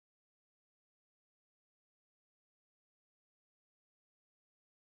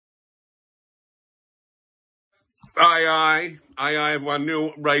Aye, everyone.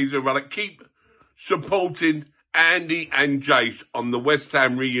 Neil Razor Runner. Keep supporting Andy and Jace on the West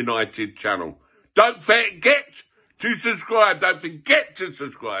Ham Reunited channel. Don't forget to subscribe. Don't forget to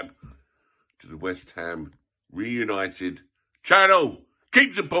subscribe to the West Ham Reunited channel.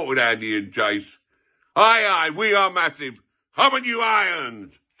 Keep supporting Andy and Jace. Aye, we are massive. How on you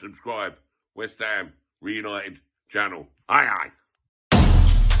irons? Subscribe. West Ham Reunited channel. Aye.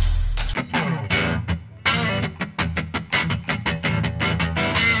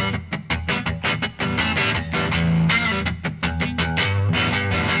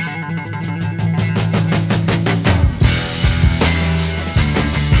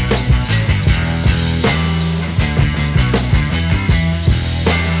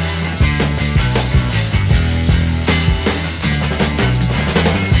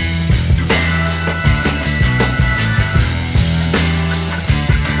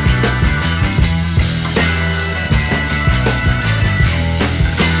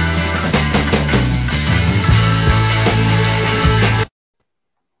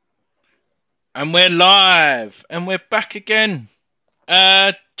 And we're live, and we're back again.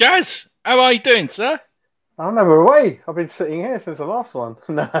 Jazz, how are you doing, sir? I'm never away. I've been sitting here since the last one.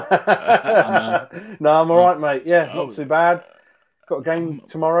 No, I'm all right, mate. Yeah, not too bad. Got a game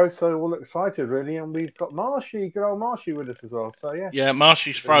tomorrow, so we're all excited, really. And we've got Marshy, good old Marshy, with us as well. So, yeah. Yeah,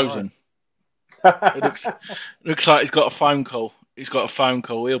 Marshy's frozen. It looks like he's got a phone call.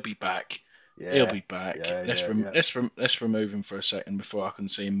 He'll be back. Yeah, he'll be back. Yeah, let's remove him for a second before I can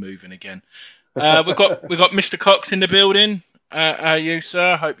see him moving again. We've got Mr. Cox in the building. How are you,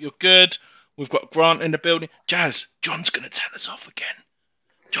 sir? Hope you're good. We've got Grant in the building. Jazz, John's going to tell us off again.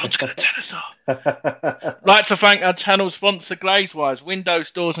 Like to thank our channel sponsor, Glazewise,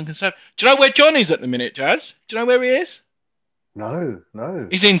 Windows, Doors and Conserv. Do you know where John is at the minute, Jazz? Do you know where he is? No.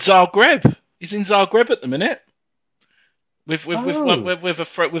 He's in Zagreb. At the minute. With a family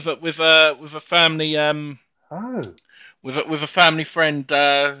with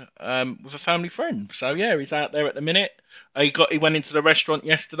a family friend So yeah, he's out there at the minute. He went into the restaurant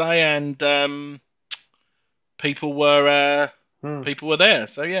yesterday and people were there.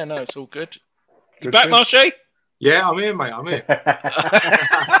 So yeah, no, it's all good. You back, Marshy? Yeah, I'm here, mate. I'm here.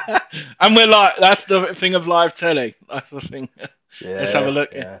 And we're like, that's the thing of live telly. That's the thing. Yeah, let's have a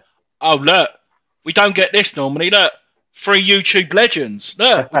look. Yeah. Oh look, we don't get this normally. Look. 3 YouTube legends.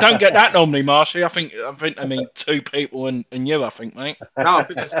 Look, we don't get that normally, Marshy. I mean 2 people and you, I think, mate. No, I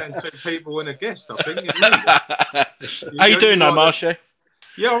think there's 2 people and a guest, I think. How you doing now, Marshy?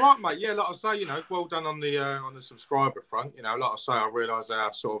 Yeah, all right, mate. Yeah, like I say, well done on the subscriber front. Like I say, I realise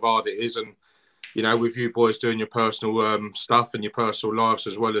how sort of hard it is, and with you boys doing your personal stuff and your personal lives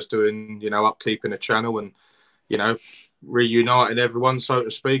as well as doing upkeeping the channel and reuniting everyone, so to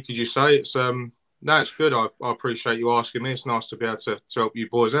speak, as you say. It's No, it's good. I appreciate you asking me. It's nice to be able to help you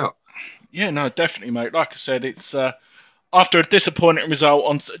boys out. Yeah, no, definitely, mate. Like I said, it's after a disappointing result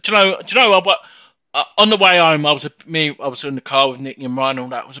on. Do you know what? On the way home, I was in the car with Nicky and Ryan. And all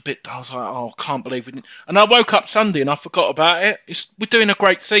that was a bit. I was like, oh, I can't believe we didn't. And I woke up Sunday and I forgot about it. We're doing a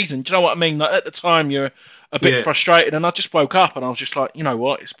great season. Do you know what I mean? Like at the time, you're a bit frustrated, and I just woke up and I was just like, you know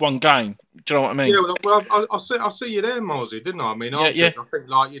what? It's one game. Do you know what I mean? Yeah, well, I see you there, Mosley, didn't I? I mean, afterwards, I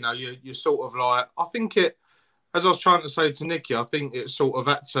think you're sort of like, I think it, as I was trying to say to Nicky, I think it sort of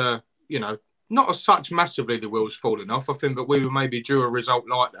had to, not as such massively the wheels falling off. I think that we were maybe due a result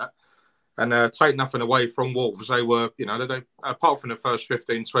like that, and take nothing away from Wolves. They were, they apart from the first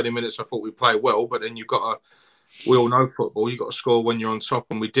 15, 20 minutes, I thought we played well, but then we all know football. You got to score when you're on top,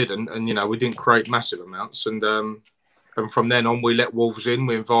 and we didn't. And we didn't create massive amounts. And from then on, we let Wolves in.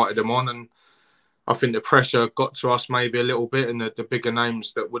 We invited them on, and I think the pressure got to us maybe a little bit. And the bigger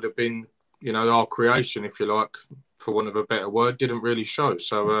names that would have been, our creation, if you like, for want of a better word, didn't really show.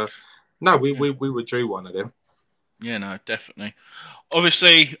 So no, we were due one of them. Yeah, no, definitely.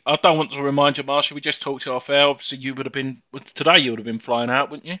 Obviously, I don't want to remind you, Marshall. We just talked to off air. Obviously, you would have been flying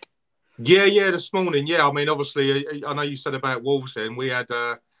out, wouldn't you? Yeah, this morning. Yeah, I mean, obviously, I know you said about Wolves then. We had,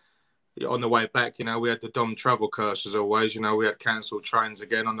 on the way back, we had the Dom travel curse as always. We had cancelled trains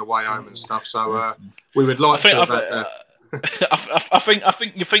again on the way home and stuff. So we would like to I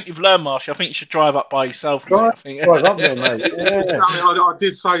think you've learned, Marshall. I think you should drive up by yourself. Drive up there, mate. Yeah.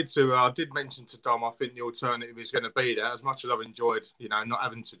 I did mention to Dom, I think the alternative is going to be there. As much as I've enjoyed, not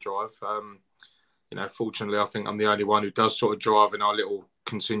having to drive. Fortunately, I think I'm the only one who does sort of drive in our little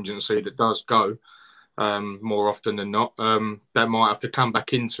contingency that does go more often than not. That might have to come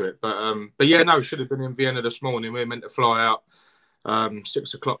back into it, but yeah, no, should have been in Vienna this morning. We were meant to fly out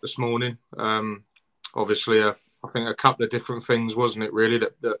 6 o'clock this morning. Obviously, I think a couple of different things, wasn't it, really,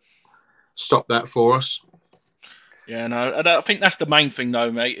 that stopped that for us? Yeah, no, and I think that's the main thing,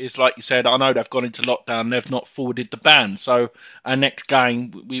 though, mate. Is like you said, I know they've gone into lockdown, they've not forwarded the ban, so our next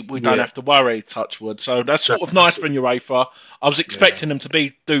game we don't have to worry. Touch wood. So that's sort of nice from UEFA. I was expecting them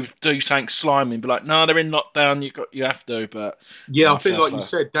to do something slimy and be like, no, they're in lockdown. You have to, but I think like you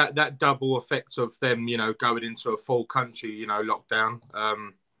said, that double effect of them, going into a full country, lockdown,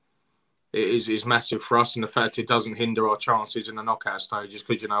 it is massive for us, and the fact it doesn't hinder our chances in the knockout stages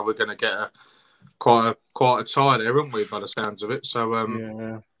because we're going to get quite a tie there, aren't we, by the sounds of it? So, well,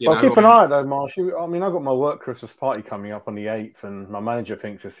 keep an eye out though, Marsh. I mean, I've got my work Christmas party coming up on the 8th, and my manager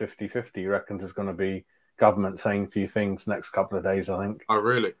thinks it's 50-50. He reckons there's going to be government saying a few things next couple of days, I think. Oh,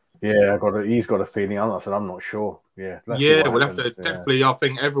 really? Yeah, he's got a feeling. I said, I'm not sure. Yeah, we'll have to definitely. I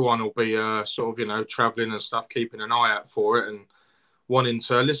think everyone will be sort of, travelling and stuff, keeping an eye out for it and wanting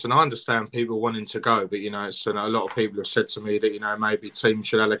to listen. I understand people wanting to go, but it's a lot of people have said to me that maybe teams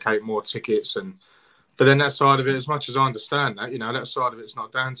should allocate more tickets, but then that side of it, as much as I understand that, that side of it's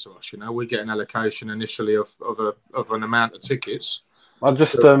not down to us. We get an allocation initially of an amount of tickets. I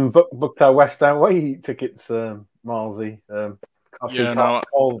just booked our West Ham away tickets, Milesy.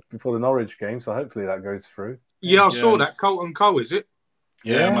 Before the Norwich game, so hopefully that goes through. Yeah, I saw that. Colton Cole, is it?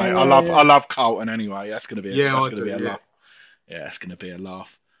 Yeah, mate. I love Colton anyway. That's going to be a laugh. Yeah, it's going to be a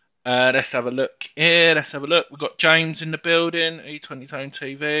laugh. Let's have a look here. We've got James in the building. E20 Zone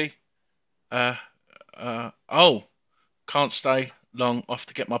TV. Can't stay long off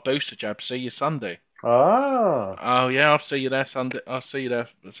to get my booster jab. See you Sunday. Oh yeah, I'll see you there Sunday.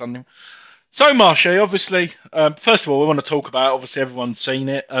 Sunday. So, Marshy, obviously, first of all, we want to talk about. Obviously, everyone's seen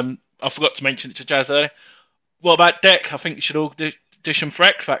it. I forgot to mention it to Jazz earlier. What about Deck? I think you should all audition for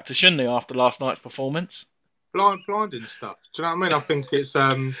X Factor, shouldn't they? After last night's performance. Blinding stuff. Do you know what I mean? I think it's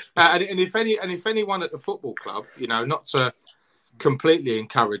and if anyone at the football club, not to completely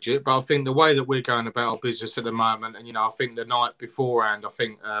encourage it, but I think the way that we're going about our business at the moment, and I think the night beforehand, I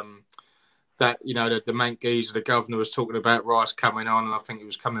think that the main geezer, the governor, was talking about Rice coming on, and I think he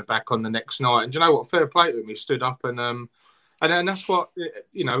was coming back on the next night. And do you know what? Fair play to him. He stood up and that's what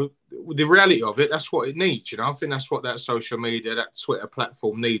the reality of it. That's what it needs. I think that's what that social media, that Twitter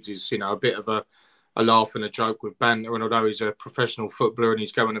platform needs is a bit of a laugh and a joke with banter. And although he's a professional footballer and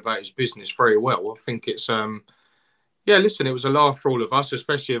he's going about his business very well, I think it's listen, it was a laugh for all of us,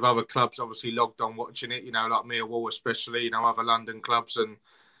 especially if other clubs obviously logged on watching it. Like Millwall, especially other London clubs and.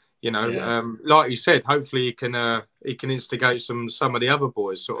 Like you said, hopefully he can instigate some of the other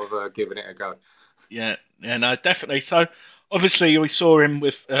boys sort of giving it a go. Yeah, no, definitely. So obviously we saw him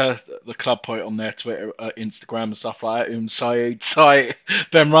with the club point on their Twitter, Instagram and stuff like that. Said,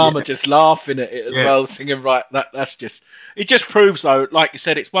 Ben Rama just laughing at it as well, singing right. That's just it. Just proves though, like you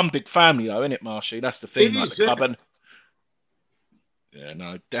said, it's one big family though, isn't it, Marshy? That's the thing, the club. And yeah,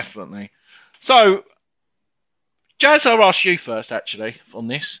 no, definitely. So, Jazz, I'll ask you first actually on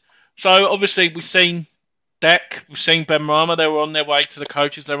this. So, obviously, we've seen Deck, we've seen Ben Rama. They were on their way to the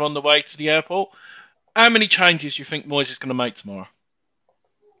coaches. They're on the way to the airport. How many changes do you think Moyes is going to make tomorrow?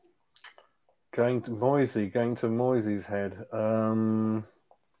 Going to Moyes' head.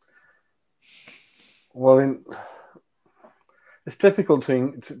 It's difficult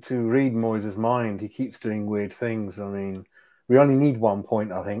to read Moyes' mind. He keeps doing weird things. I mean, we only need 1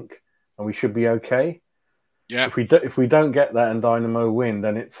 point, I think, and we should be okay. Yeah. If we don't get that and Dynamo win,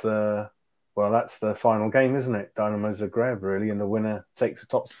 then it's that's the final game, isn't it? Dynamo's Zagreb, really, and the winner takes the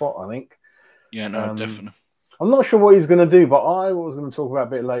top spot, I think. Yeah, no, definitely. I'm not sure what he's going to do, but I was going to talk about a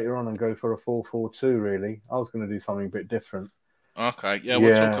bit later on and go for a 4-4-2, really. I was going to do something a bit different. Okay,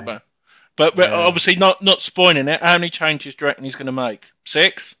 we'll talk about it. But obviously not spoiling it. How many changes do you reckon he's going to make?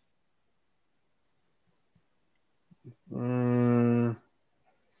 6?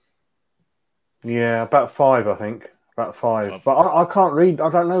 Yeah, about 5, I think. About 5. But I can't read.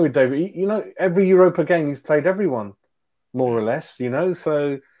 I don't know with David. Every Europa game he's played everyone, more or less,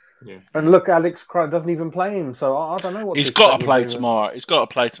 so... Yeah. And look, Alex doesn't even play him, so I don't know what... He's got to play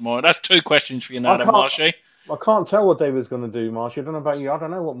tomorrow. That's 2 questions for you now, Marshy. I can't tell what David's going to do, Marshy. I don't know about you. I don't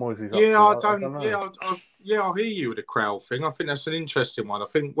know what Moyes is up to. I hear you with the crowd thing. I think that's an interesting one. I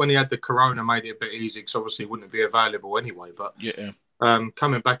think when he had the corona, made it a bit easy because obviously he wouldn't be available anyway, but... Yeah.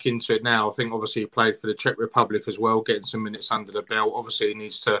 Coming back into it now, I think obviously he played for the Czech Republic as well, getting some minutes under the belt. Obviously, he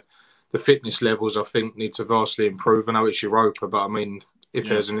needs to, the fitness levels, I think, need to vastly improve. I know it's Europa, but I mean, if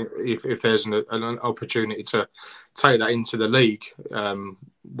there's an opportunity to take that into the league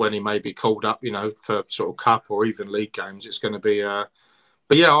when he may be called up, for sort of cup or even league games, it's going to be.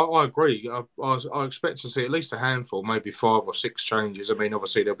 But yeah, I agree. I expect to see at least a handful, maybe 5 or 6 changes. I mean,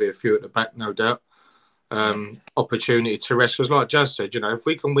 obviously there'll be a few at the back, no doubt. Opportunity to rest, because like Jazz said, if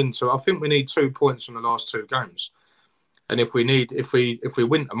we can win 2, I think we need 2 points from the last 2 games. And if we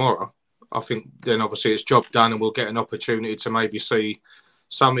win tomorrow, I think then obviously it's job done, and we'll get an opportunity to maybe see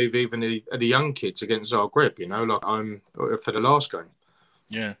some of even the young kids against Zagreb, for the last game.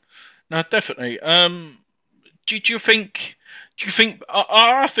 Yeah, no, definitely. Do you think?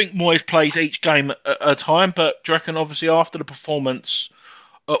 I think Moyes plays each game at a time, but do you reckon obviously after the performance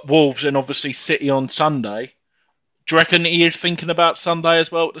at Wolves and obviously City on Sunday, do you reckon he is thinking about Sunday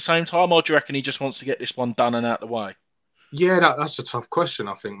as well at the same time, or do you reckon he just wants to get this one done and out of the way? Yeah, that's a tough question,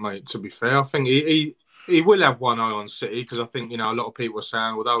 I think, mate, to be fair. I think he will have one eye on City, because I think, a lot of people are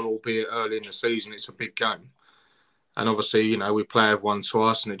saying, although albeit early in the season, it's a big game. And obviously, we play everyone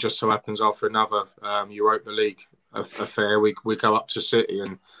twice, and it just so happens after another Europa League affair, we go up to City,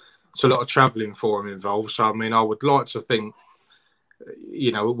 and it's a lot of travelling for him involved. So, I would like to think,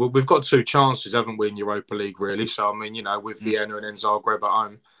 we've got 2 chances, haven't we, in Europa League, really? So, with Vienna and then Zagreb at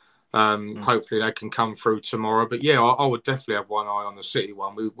home, hopefully they can come through tomorrow. But yeah, I would definitely have one eye on the City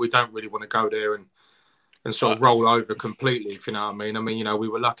one. We don't really want to go there and sort of roll over completely, if you know what I mean. We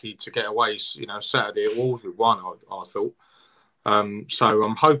were lucky to get away, Saturday at Wolves with 1, I thought. So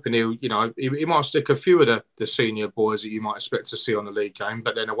I'm hoping he might stick a few of the senior boys that you might expect to see on the league game.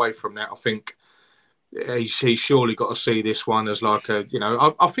 But then away from that, I think he's surely got to see this one as like a,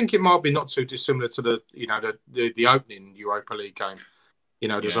 I think it might be not too dissimilar to the opening Europa League game. The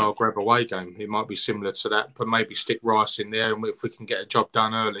Zagreb away game. It might be similar to that, but maybe stick Rice in there, and if we can get a job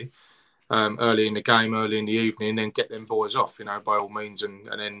done early in the game, early in the evening, then get them boys off, by all means, and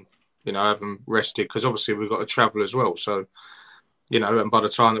then, have them rested, because obviously we've got to travel as well. So, and by the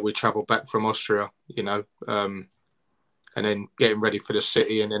time that we travel back from Austria, and then getting ready for the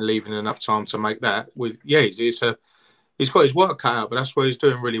City and then leaving enough time to make that, he's got his work cut out, but that's where he's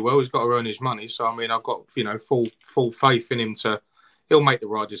doing really well. He's got to earn his money. So, I've got, full faith in him he'll make the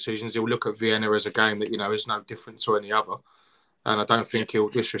right decisions. He'll look at Vienna as a game that, is no different to any other. And I don't think he'll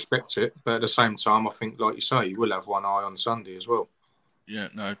disrespect it. But at the same time, I think, like you say, he will have one eye on Sunday as well. Yeah,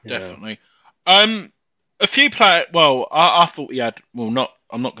 no, definitely. A few players, I thought he had, I'm not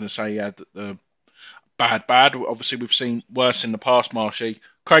going to say he had the bad. Obviously, we've seen worse in the past, Marshy.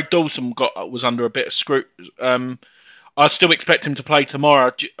 Craig Dawson was under a bit of scrutiny. I still expect him to play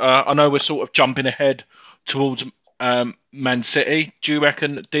tomorrow. I know we're sort of jumping ahead towards Man City. Do you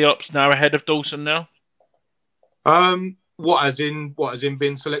reckon Diop's now ahead of Dawson now? What as in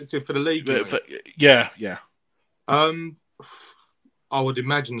being selected for the league? Yeah. I would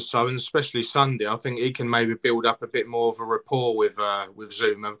imagine so, and especially Sunday. I think he can maybe build up a bit more of a rapport with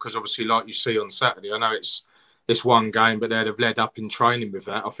Zuma, because obviously, like you see on Saturday, I know it's one game, but they'd have led up in training with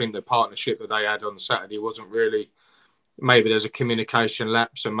that. I think the partnership that they had on Saturday wasn't really. Maybe there's a communication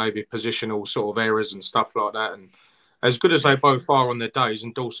lapse and maybe positional sort of errors and stuff like that. And as good as they both are on their days,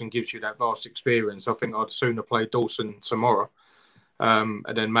 and Dawson gives you that vast experience, I think I'd sooner play Dawson tomorrow, and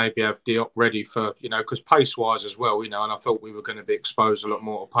then maybe have Diop ready for, because pace-wise as well, and I thought we were going to be exposed a lot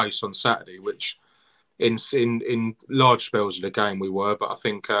more to pace on Saturday, which in large spells of the game we were. But I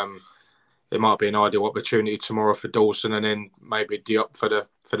think it might be an ideal opportunity tomorrow for Dawson, and then maybe Diop for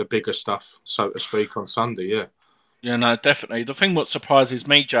the bigger stuff, so to speak, on Sunday. Yeah. Yeah, no, definitely. The thing what surprises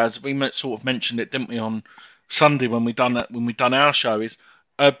me, Jazz, we sort of mentioned it, didn't we, on Sunday when we done our show, is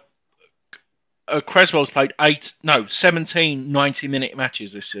Creswell's played 17 90-minute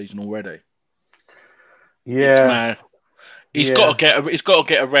matches this season already. Yeah, it's mad. He's got to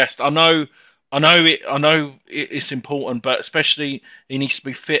get a rest. I know it's important, but especially he needs to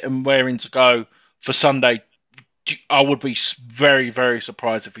be fit and raring to go for Sunday. I would be very, very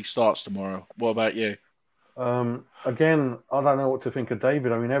surprised if he starts tomorrow. What about you? Again, I don't know what to think of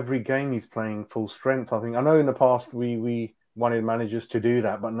David. I mean, every game he's playing full strength. I know in the past we wanted managers to do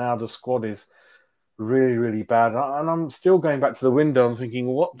that, but now the squad is really, really bad. And I'm still going back to the window and thinking,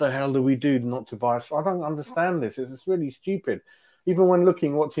 what the hell do we do not to buy? I don't understand this. It's really stupid. Even when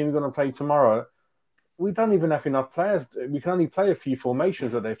looking what team we're going to play tomorrow, we don't even have enough players. We can only play a few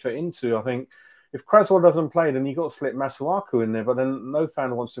formations that they fit into. I think if Creswell doesn't play, then you've got to slip Masuaku in there, but then no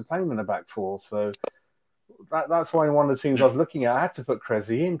fan wants to play him in the back four. So that's why one of the teams I was looking at, I had to put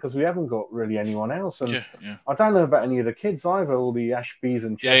Cressy in because we haven't got really anyone else. And I don't know about any of the kids either, all the Ashbys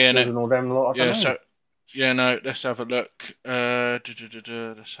and Chesters and all them lot. Let's have a look.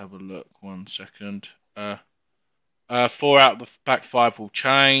 Let's have a look. 1 second. 4 out of the back 5 will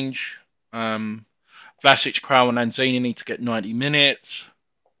change. Vlasic, Krau and Lanzini need to get 90 minutes.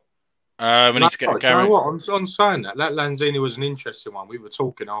 We need to get Gary. You know what? I'm saying that Lanzini was an interesting one. We were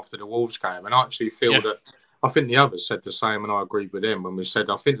talking after the Wolves game, and I actually feel that I think the others said the same, and I agreed with him when we said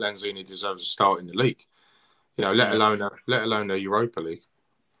I think Lanzini deserves a start in the league. Let alone a Europa League.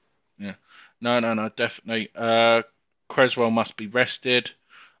 Yeah, no, definitely. Creswell must be rested.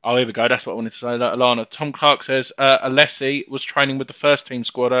 Oh, here we go. That's what I wanted to say. Alana. Tom Clark says, Alessi was training with the first team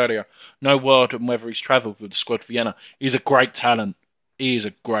squad earlier. No word on whether he's travelled with the squad for Vienna. He's a great talent. He is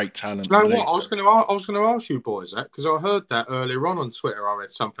a great talent. You know what? I was going to ask you boys that because I heard that earlier on Twitter. I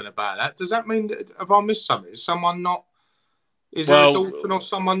read something about that. Does that mean have I missed something? Is someone not? Is there a dolphin or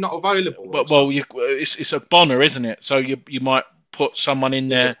someone not available? It's a Bonner, isn't it? So you might put someone in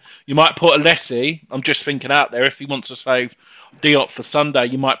there. You might put Alessi. I'm just thinking out there. If he wants to save Diop for Sunday,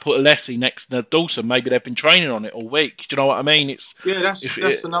 you might put Alessi next to Dawson. Maybe they've been training on it all week. Do you know what I mean?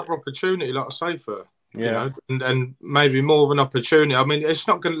 That's another opportunity, like I say, for you know, and maybe more of an opportunity. I mean, it's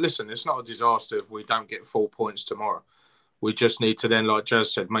not going to listen. It's not a disaster if we don't get 4 points tomorrow. We just need to then, like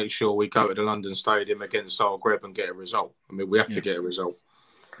Jazz said, make sure we go to the London Stadium against Zagreb and get a result. I mean, we have to get a result.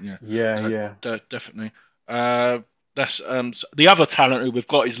 Definitely. That's the other talent who we've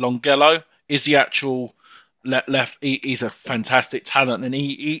got is Longello. Is the actual left? He's a fantastic talent, and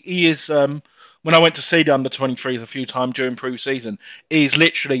he is. When I went to see the under-23s a few times during pre-season, he's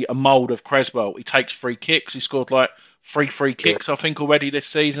literally a mould of Creswell. He takes free kicks. He scored like 3 free kicks, I think, already this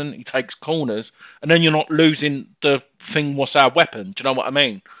season. He takes corners, and then you're not losing the thing. What's our weapon? Do you know what I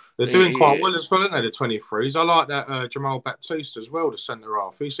mean? They're doing quite well as well, aren't they? The 23s. I like that Jamal Baptiste as well, the centre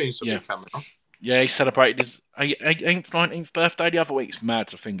half. He seems to be coming on. Yeah, he celebrated his 18th, 19th birthday the other week. It's mad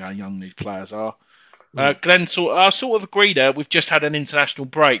to think how young these players are. Glenn, I sort of agree there. We've just had an international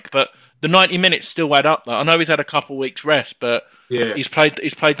break, but the 90 minutes still add up. I know he's had a couple of weeks rest, but he's played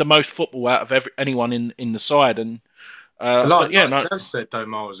the most football out of anyone in the side. And Jazz said though,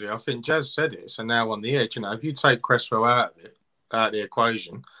 Milesy, I think Jazz said it. So now on the edge, you know, if you take Cresswell out of the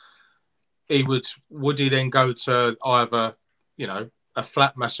equation, would he then go to either, you know, a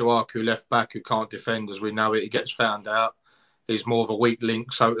flat Masuaku left back who can't defend as we know it? He gets found out. He's more of a weak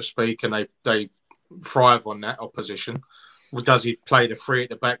link, so to speak, and they thrive on that opposition. Well, does he play the 3 at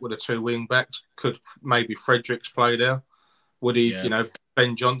the back with the 2 wing backs? Could maybe Fredericks play there? Would he, you know,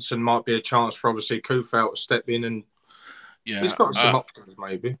 Ben Johnson might be a chance for obviously Coufal to step in and he's got some options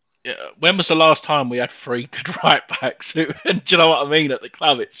maybe. Yeah. When was the last time we had 3 good right backs? Do you know what I mean? At the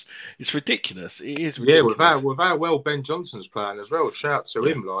club, it's ridiculous. It is ridiculous. Yeah, with how well Ben Johnson's playing as well. Shout to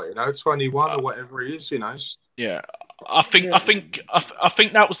him, like, you know, 21 or whatever he is, you know. Yeah. I think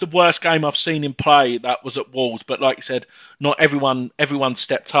that was the worst game I've seen him play. That was at Wolves, but like you said, not everyone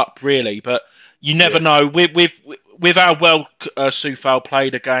stepped up really. But you never know. With how well Coufal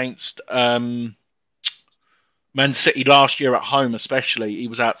played against Man City last year at home, especially, he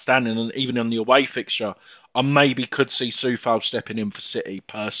was outstanding, and even on the away fixture, I maybe could see Coufal stepping in for City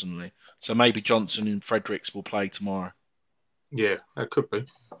personally. So maybe Johnson and Fredericks will play tomorrow. Yeah, that could be.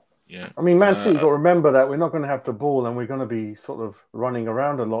 Yeah, I mean, Man City, you've got to remember that we're not going to have the ball and we're going to be sort of running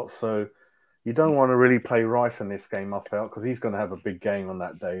around a lot. So you don't want to really play Rice in this game, I felt, because he's going to have a big game on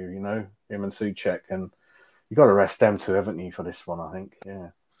that day, you know, him and Souček. And you've got to rest them too, haven't you, for this one, I think. Yeah.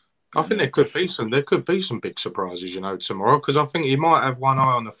 I think there could be some big surprises, you know, tomorrow, because I think he might have one eye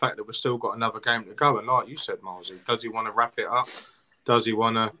on the fact that we've still got another game to go. And like you said, Milesy, does he want to wrap it up? Does he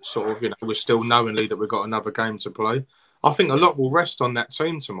want to sort of, you know, we're still knowingly that we've got another game to play? I think a lot will rest on that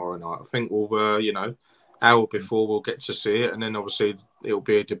team tomorrow night. I think we'll, you know, hour before we'll get to see it, and then obviously it'll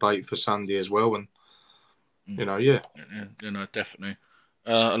be a debate for Sunday as well. And you know, you know, definitely.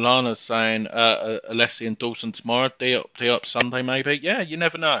 Alana's saying Alessi and Dawson tomorrow. Diop Sunday maybe. Yeah, you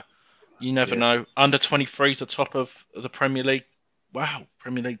never know. You never know. Under 23's the top of the Premier League. Wow,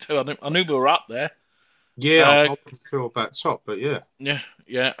 Premier League 2. I knew we were up there. Yeah, I'm not sure about top, but yeah.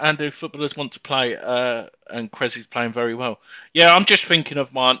 Yeah. And do footballers want to play? And Cresswell's playing very well. Yeah, I'm just thinking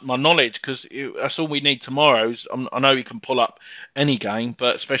of my knowledge, because that's all we need tomorrow. I know he can pull up any game,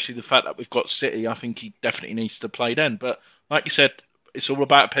 but especially the fact that we've got City, I think he definitely needs to play then. But like you said, it's all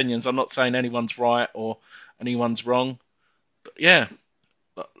about opinions. I'm not saying anyone's right or anyone's wrong. But yeah,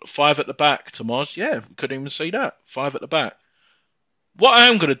 5 at the back, Tomas. Yeah, we couldn't even see that. 5 at the back. What I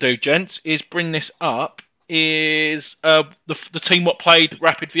am going to do, gents, is bring this up, is the team what played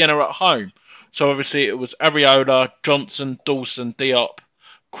Rapid Vienna at home. So obviously it was Areola, Johnson, Dawson, Diop,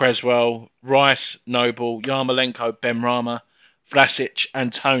 Creswell, Rice, Noble, Yarmolenko, Benrahma, Vlasic,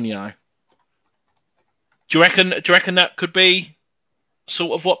 Antonio. Do you reckon that could be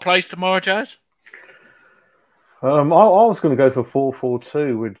sort of what plays tomorrow, Jazz? I was going to go for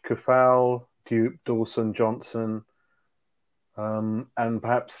 4-4-2 with Coufal, Duke, Dawson, Johnson, and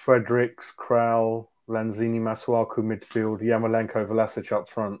perhaps Fredericks, Kral, Lanzini, Masuaku midfield, Yarmolenko, Vlasic up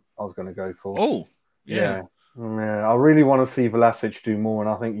front. I was going to go for. Oh, yeah. I really want to see Vlasic do more, and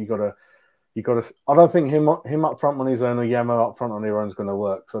I think you got to. I don't think him up front on his own or Yamo up front on their own is going to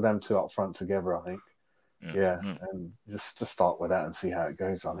work. So them two up front together, I think. and just to start with that and see how it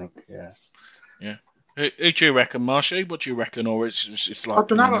goes. I think, yeah. Who do you reckon, Marshy? What do you reckon, or it's just like I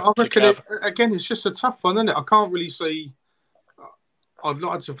don't know. I reckon again, it's just a tough one, isn't it? I can't really see. I'd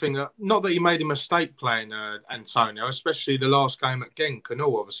like to think that not that he made a mistake playing Antonio, especially the last game at Genk, and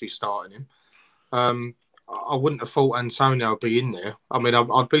all obviously starting him. I wouldn't have thought Antonio would be in there. I mean,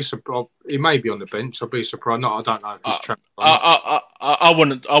 I'd be surprised. He may be on the bench. I'd be surprised. No, I don't know if he's trapped. I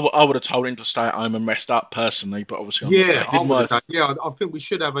wouldn't. I would have told him to stay at home and rest up personally, but obviously, I think we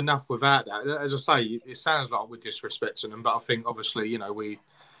should have enough without that. As I say, it sounds like we're disrespecting them, but I think obviously, we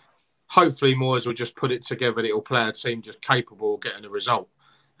hopefully Moyes will just put it together that he'll play a team just capable of getting a result.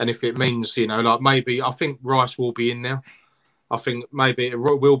 And if it means, like maybe I think Rice will be in there. I think maybe it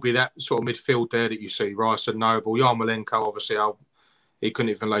will be that sort of midfield there that you see, Rice and Noble. Yarmolenko, obviously, he couldn't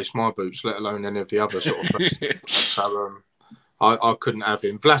even lace my boots, let alone any of the other sort of players. So I couldn't have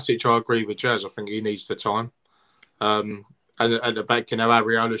him. Vlasic, I agree with Jazz. I think he needs the time. And at the back,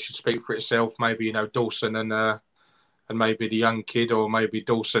 Areola should speak for itself. Maybe, Dawson and maybe the young kid, or maybe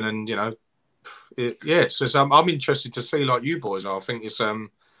Dawson and, So I'm interested to see, like you boys are. I think it's,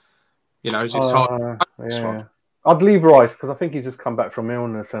 it's hard. Yeah. I'd leave Rice because I think he's just come back from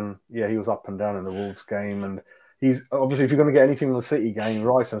illness, and he was up and down in the Wolves game, and he's obviously, if you're going to get anything in the City game,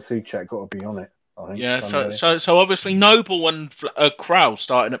 Rice and Souček got to be on it. I think. Yeah, so obviously Noble and Krau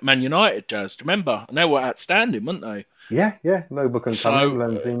starting at Man United, Jazz. Do you remember? And they were outstanding, weren't they? Yeah. Noble can come in,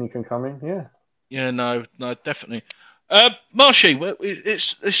 Lanzini can come in. Yeah. Yeah, no, definitely. Marshy,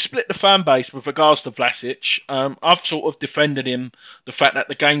 it's split the fan base with regards to Vlasic. I've sort of defended him, the fact that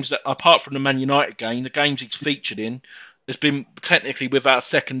the games that, apart from the Man United game, the games he's featured in, has been technically with our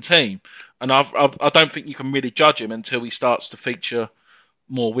second team. And I don't think you can really judge him until he starts to feature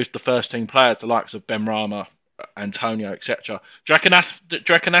more with the first team players, the likes of Benrahma, Antonio, etc. Do you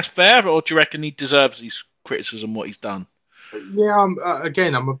reckon that's fair, or do you reckon he deserves his criticism, what he's done? Yeah, I'm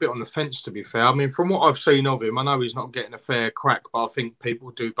a bit on the fence, to be fair. I mean, from what I've seen of him, I know he's not getting a fair crack, but I think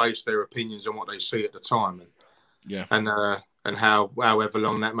people do base their opinions on what they see at the time. And however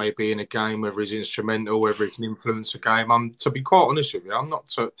long that may be in a game, whether he's instrumental, whether he can influence a game. To be quite honest with you, I'm not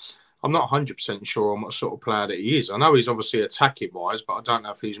 100% sure on what sort of player that he is. I know he's obviously attacking wise, but I don't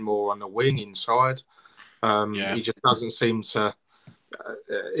know if he's more on the wing inside. He just doesn't seem to.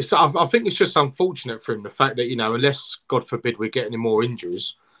 I think it's just unfortunate for him, the fact that, unless, God forbid, we're getting him more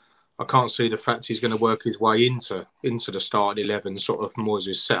injuries, I can't see the fact he's going to work his way into the starting 11, sort of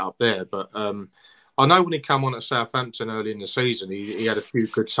Moyes' set up there. But I know when he came on at Southampton early in the season, he had a few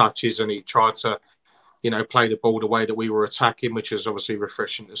good touches and he tried to, play the ball the way that we were attacking, which is obviously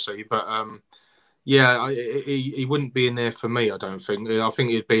refreshing to see. But he wouldn't be in there for me, I don't think. I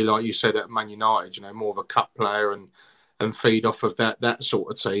think he'd be, like you said, at Man United, more of a cup player and feed off of that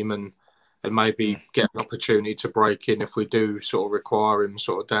sort of team and maybe get an opportunity to break in if we do sort of require him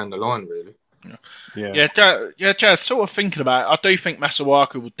sort of down the line, really. Jazz, sort of thinking about it, I do think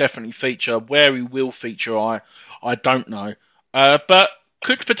Masuaku will definitely feature. Where he will feature, I don't know. But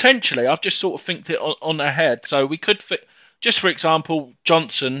could potentially, I've just sort of think it on ahead. So we could, just for example,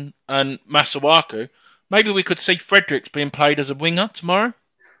 Johnson and Masuaku, maybe we could see Fredericks being played as a winger tomorrow.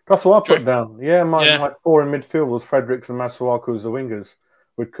 That's what I put down. Yeah, my four in midfield was Fredericks and Masuaku as the wingers,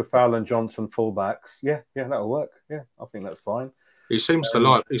 with Coufal and Johnson fullbacks. Yeah, that'll work. Yeah, I think that's fine. He seems to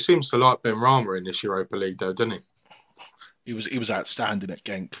like Benrahma in this Europa League, though, doesn't he? He was outstanding at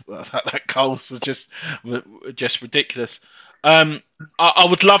Genk. That goal was just ridiculous. I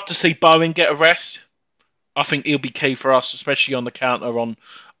would love to see Bowen get a rest. I think he'll be key for us, especially on the counter on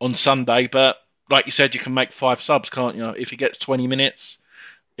Sunday. But like you said, you can make 5 subs, can't you? If he gets 20 minutes.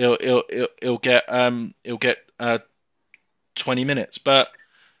 He'll get 20 minutes, but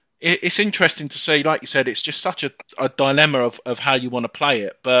it's interesting to see. Like you said, it's just such a dilemma of how you want to play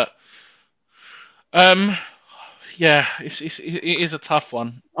it. But it is a tough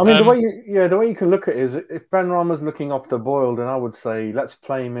one. I mean, the way you can look at it is, if Benrahma's looking off the boil, then I would say let's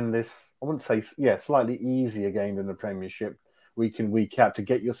play him in this. I wouldn't say slightly easier game than the Premiership, week in, week out, to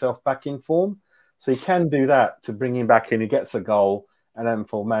get yourself back in form. So you can do that to bring him back in. He gets a goal. And then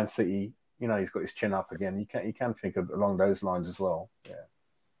for Man City, he's got his chin up again. You can think of along those lines as well.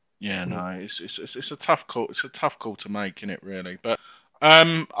 Yeah. No, it's a tough call. It's a tough call to make, isn't it? Really. But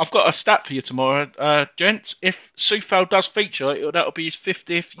I've got a stat for you tomorrow, gents. If Coufal does feature, that'll be his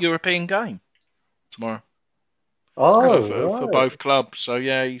 50th European game tomorrow. For both clubs. So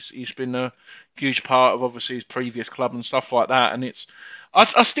yeah, he's been a huge part of obviously his previous club and stuff like that. And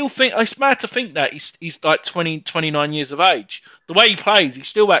I still think it's mad to think that he's like 29 years of age. The way he plays, he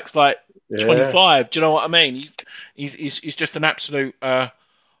still acts like 25. Do you know what I mean? He's just an absolute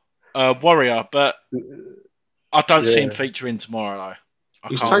Warrior, but I don't see him featuring tomorrow though.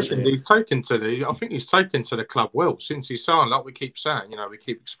 He's taken to the club well since he signed. Like we keep saying, we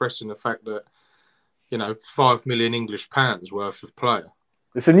keep expressing the fact that, £5 million English pounds worth of player.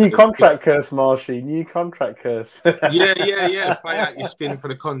 It's a new contract curse, Marshy. New contract curse. Yeah. Play out your skin for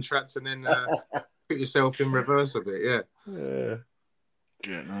the contract and then put yourself in reverse a bit. Yeah.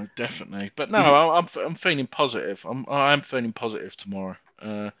 Yeah, no, definitely. But no, I'm feeling positive. I'm feeling positive tomorrow.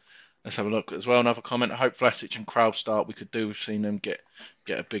 Let's have a look as well. Another comment. I hope Vlasic and Crowd start. We could do with seeing them get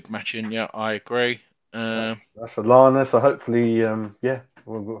a big match in. Yeah, I agree. That's Alana. So hopefully,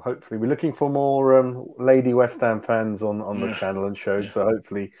 hopefully we're looking for more lady West Ham fans on the channel and shows. Yeah. So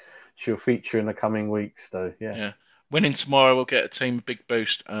hopefully she'll feature in the coming weeks. So yeah. Winning tomorrow will get a team a big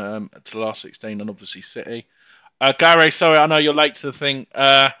boost to the last 16 and obviously City. Gary, sorry, I know you're late to the thing.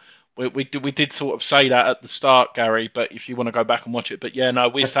 We did sort of say that at the start, Gary. But if you want to go back and watch it, but yeah, no,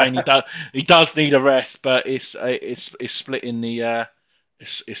 we're saying he does need a rest, but it's splitting the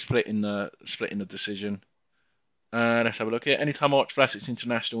splitting the decision. Let's have a look here. Anytime I watch Vlasic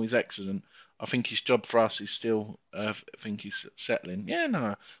International, he's excellent. I think his job for us is still. I think he's settling. Yeah,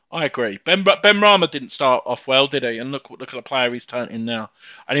 no, I agree. Ben Rama didn't start off well, did he? And look at the player he's turned in now.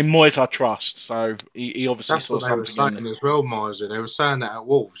 And in Moyes, I trust. So he obviously saw something. That's what they were saying as well, Moyes. They were saying that at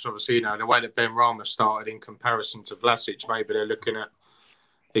Wolves. Obviously, the way that Ben Rama started in comparison to Vlasic, maybe they're looking at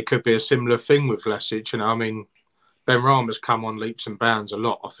it could be a similar thing with Vlasic. I mean, Ben Rama's come on leaps and bounds a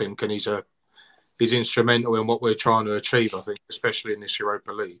lot, I think, and he's instrumental in what we're trying to achieve. I think, especially in this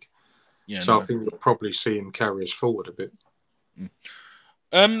Europa League. Yeah, so I think you'll probably see him carry us forward a bit.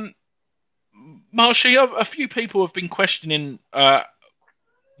 Marshy, a few people have been questioning.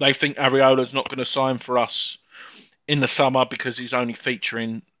 They think Areola's not going to sign for us in the summer because he's only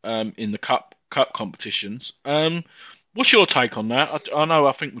featuring in the cup competitions. What's your take on that?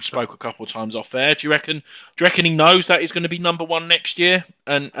 I think we spoke a couple of times off air. Do you reckon he knows that he's going to be number one next year,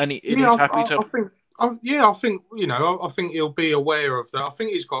 and he's happy to? I think he'll be aware of that. I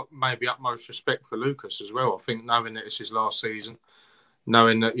think he's got maybe utmost respect for Lucas as well. I think knowing that it's his last season,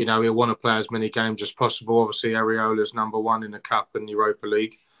 knowing that he'll want to play as many games as possible. Obviously, Areola's number one in the Cup and Europa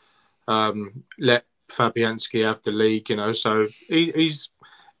League. Let Fabianski have the league, So he's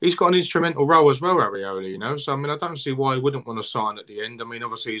got an instrumental role as well, Areola. So I mean, I don't see why he wouldn't want to sign at the end. I mean,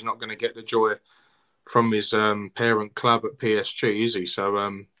 obviously, he's not going to get the joy from his parent club at PSG, is he?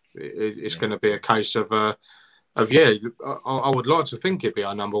 So it's going to be a case of I would like to think he'd be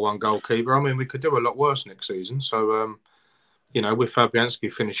our number one goalkeeper. I mean, we could do a lot worse next season. So, with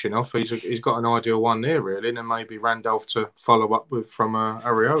Fabianski finishing off, he's got an ideal one there, really. And then maybe Randolph to follow up with from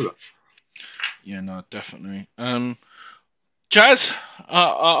Areola. Yeah, no, definitely. Jazz,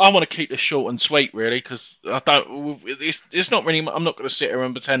 I want to keep this short and sweet, really, because I don't. It's not really. I'm not going to sit here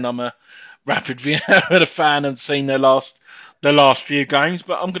and pretend I'm a Rapid Vienna fan and seen their last few games,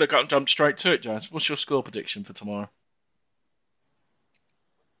 but I'm going to jump straight to it, Jazz. What's your score prediction for tomorrow?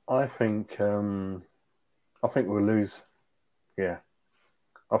 I think we'll lose. Yeah,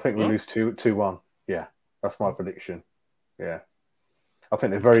 I think we'll lose 2-1. Yeah, that's my prediction. Yeah, I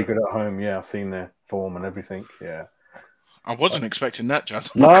think they're very good at home. Yeah, I've seen their form and everything. Yeah. I wasn't expecting that, Jazz.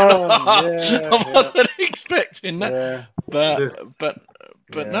 No, I wasn't expecting that. Yeah. But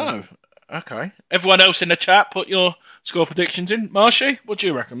no. Okay. Everyone else in the chat, put your score predictions in. Marshy, what do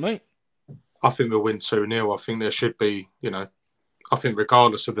you reckon, mate? I think we'll win 2-0. I think there should be, I think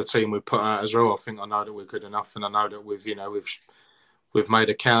regardless of the team we put out as well, I know that we're good enough, and I know that we've made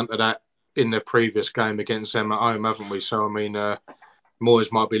a count of that in the previous game against them at home, haven't we? So I mean,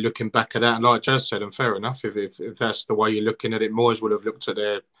 Moyes might be looking back at that, and like Jazz said, and fair enough, if that's the way you're looking at it, Moyes would have looked at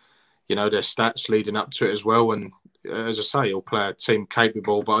their stats leading up to it as well, and as I say, he'll play a team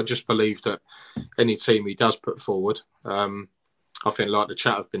capable, but I just believe that any team he does put forward, I think like the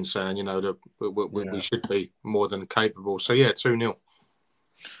chat have been saying, that we should be more than capable. So yeah, 2-0.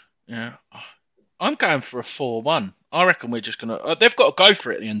 Yeah, I'm going for a 4-1. I reckon we're just gonna. They've got to go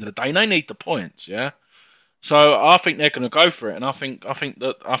for it at the end of the day. They need the points, yeah. So I think they're going to go for it, and I'm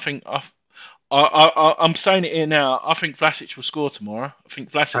saying it here now. I think Vlasic will score tomorrow. I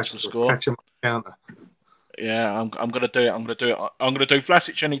think Vlasic will score. Catch him counter. Yeah, I'm going to do it. I'm going to do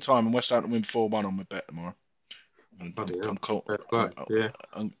Vlasic any time, and West Ham to win 4-1 on my bet tomorrow. I'm cool. Yeah.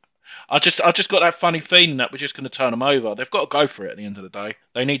 I just got that funny feeling that we're just going to turn them over. They've got to go for it at the end of the day.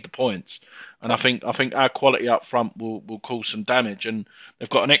 They need the points, and I think our quality up front will cause some damage. And they've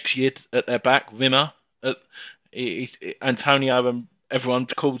got an ex-Yid at their back, Wimmer, Antonio, and everyone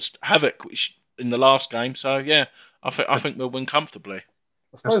caused havoc in the last game. So yeah, I think we'll win comfortably.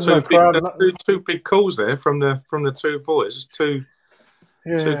 That's two big calls there from the two boys. Two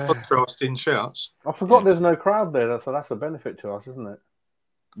Two contrasting shouts. I forgot there's no crowd there, so that's a benefit to us, isn't it?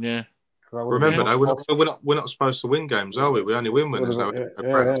 Yeah. Remember, though, we're not supposed to win games, are we? We only win when there's no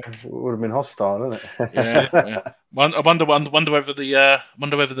crowd. It would have been hostile, wouldn't it? Yeah. I wonder whether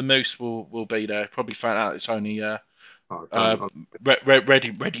the Moose will be there. Probably found out it's only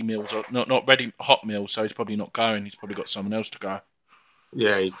ready meals, or not ready hot meals. So he's probably not going. He's probably got someone else to go.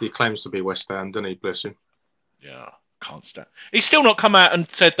 Yeah, he claims to be West Ham, doesn't he? Bless him. Yeah. Can't stand. He's still not come out and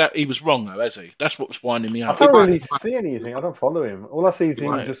said that he was wrong, though, has he? That's what was winding me up. I don't really see anything. I don't follow him. All I see is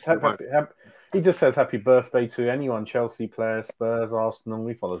him he just says happy birthday to anyone, Chelsea players, Spurs, Arsenal.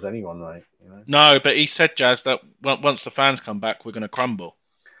 He follows anyone, mate. You know? No, but he said, Jazz, that once the fans come back, we're going to crumble.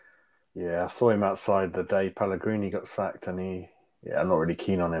 Yeah, I saw him outside the day Pellegrini got sacked, and I'm not really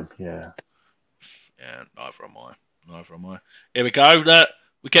keen on him. Yeah. Yeah, neither am I. Here we go.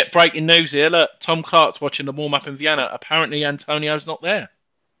 We get breaking news here. Look, Tom Clark's watching the warm-up in Vienna. Apparently, Antonio's not there.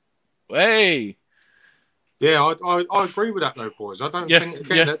 Hey. Yeah, I agree with that, though, boys. I don't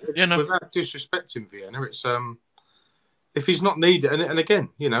think, again, without disrespecting Vienna, it's if he's not needed, and again,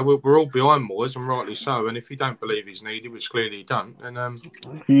 you know, we're all behind Moyes, and rightly so, and if you don't believe he's needed, which clearly he don't, then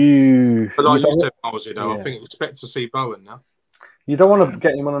but like you said, Mosley, though, I think expect to see Bowen now. You don't want to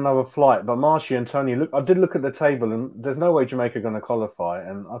get him on another flight, but Marshy and Tony, look, I did look at the table, and there's no way Jamaica are going to qualify,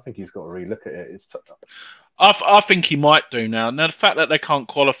 and I think he's got to re-look at it. I think he might do now. Now, the fact that they can't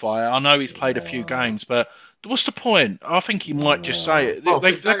qualify, I know he's played a few games, but what's the point? I think he might just say it. Well,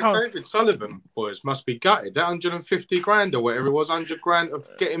 David Sullivan, boys, must be gutted. That 150 grand or whatever it was, 100 grand of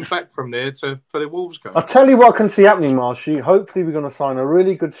getting back from there for the Wolves game. I'll tell you what I can see happening, Marshy. Hopefully we're going to sign a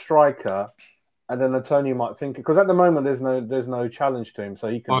really good striker, and then Antonio might think, because at the moment there's no challenge to him, so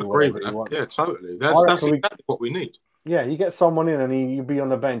he can do whatever he wants. Yeah, totally. That's exactly what we need. Yeah, you get someone in and he'll be on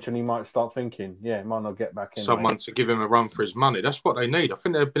the bench and he might start thinking, he might not get back in. Someone to give him a run for his money. That's what they need. I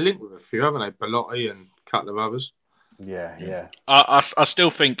think they've been linked with a few, haven't they? Belotti and a couple of others. Yeah. I still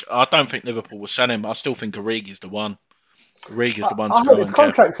think, I don't think Liverpool will sell him. I still think Origi's the one. Origi's the one. I heard his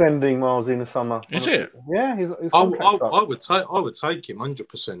contract's ending, Miles, in the summer. Is it? Yeah, his contract's up. I would take him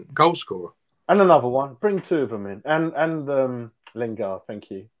 100%. Goal scorer. And another one. Bring two of them in. And Lingard,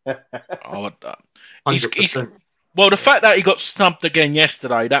 thank you. 100%. Well, the fact that he got snubbed again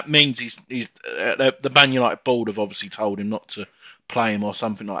yesterday, that means he's the Man United board have obviously told him not to play him or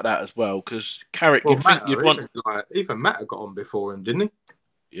something like that as well. Because Carrick, even Matter got on before him, didn't he?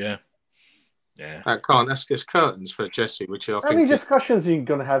 Yeah. That's just curtains for Jesse, which I think. How many discussions are you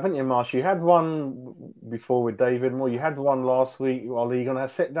going to have, haven't you, Marsh? You had one before with David Moore. You had one last week. Are you going to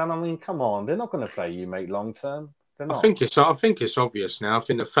sit down? I mean, come on, they're not going to play you, mate, long term. I think it's obvious now. I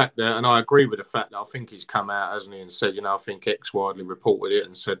think the fact that, and I agree with the fact that I think he's come out, hasn't he, and said, I think X widely reported it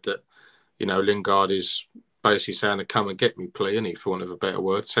and said that, Lingard is basically saying to come and get me plea, isn't he, for want of a better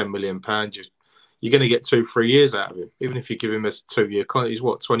word, £10 million. You're going to get 2-3 years out of him. Even if you give him a 2-year contract, he's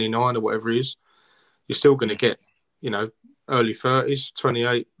 29 or whatever he is, you're still going to get, early 30s,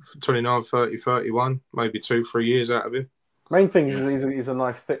 28, 29, 30, 31, maybe 2-3 years out of him. Main thing is he's a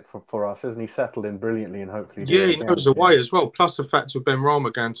nice fit for us, isn't he? Settled in brilliantly and hopefully... Yeah, he knows the way as well. Plus the fact of Ben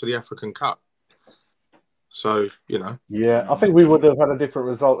Rama going to the African Cup. So, Yeah, I think we would have had a different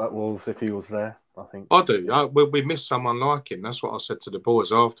result at Wolves if he was there, I think. I do. We missed someone like him. That's what I said to the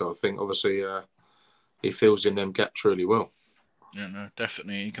boys after. I think, obviously, he fills in them gaps really well. Yeah, no,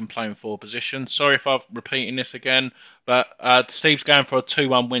 definitely. He can play in 4 positions. Sorry if I'm repeating this again, but Steve's going for a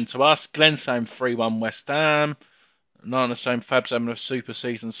 2-1 win to us. Glenn's saying 3-1 West Ham. Not the same. Fab's having a super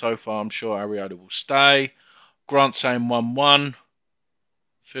season so far. I'm sure Ariota will stay. Grant saying 1-1.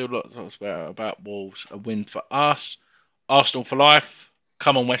 Feel like that's about Wolves. A win for us. Arsenal for life.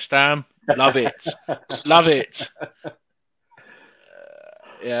 Come on, West Ham. Love it. Love it.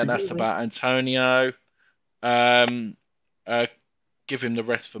 Yeah, that's about Antonio. Give him the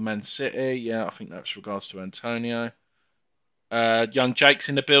rest for Man City. Yeah, I think that's regards to Antonio. Young Jake's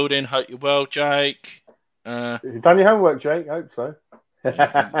in the building. Hope you're well, Jake. You've done your homework, Jake. I hope so.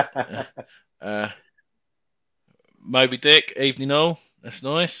 Moby Dick, evening all. That's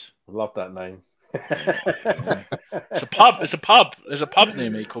nice. I love that name. Yeah. It's a pub. There's a pub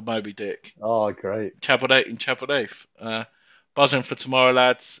near me called Moby Dick. Oh, great. Chapel Heath. Buzzing for tomorrow,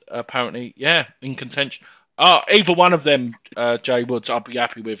 lads. Apparently, yeah, in contention. Either one of them, Jay Woods, I'd be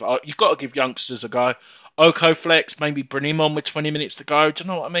happy with. You've got to give youngsters a go. Oko Flex, maybe bring him on with 20 minutes to go. Do you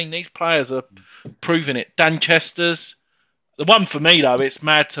know what I mean? These players are proving it. Dan Chester's the one for me though. It's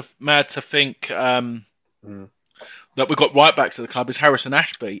mad to think that we've got right backs at the club is Harrison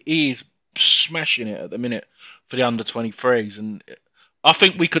Ashby. He is smashing it at the minute for the under 23s, and I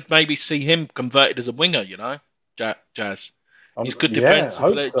think we could maybe see him converted as a winger. Jazz. He's good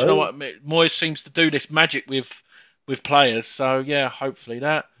defensively. So. Do you know what? Moyes seems to do this magic with players. So, yeah, hopefully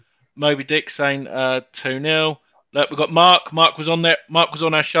that. Moby Dick saying 2-0. Look, we've got Mark. Mark was on there. Mark was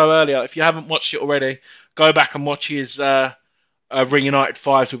on our show earlier. If you haven't watched it already, go back and watch his Reunited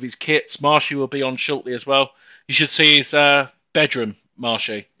 5s with his kits. Marshy will be on shortly as well. You should see his bedroom,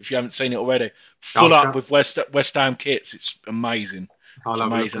 Marshy, if you haven't seen it already. Full up with West Ham kits. It's amazing. It's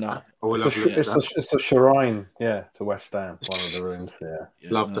amazing. It's a shrine, to West Ham. One of the rooms.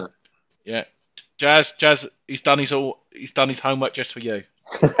 Loved it. Yeah, Jazz. He's done his homework just for you.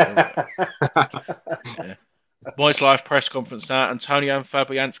 Boys Live press conference now. Antonio and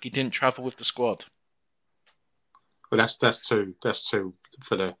Fabianski didn't travel with the squad. Well, that's two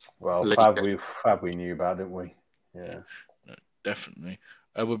for the. Well, Fab we knew about, didn't we? Yeah, definitely.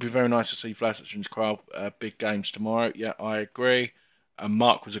 It would be very nice to see Vladislav's crowd big games tomorrow. Yeah, I agree. And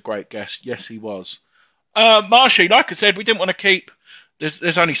Mark was a great guest. Yes, he was. Marshy, like I said, we didn't want to keep.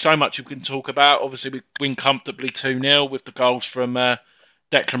 There's only so much we can talk about. Obviously, we win comfortably 2-0 with the goals from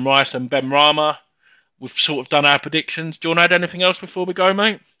Declan Rice and Ben Rama. We've sort of done our predictions. Do you want to add anything else before we go,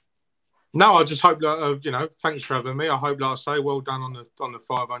 mate? No, I just hope that thanks for having me. I hope, like I say, well done on the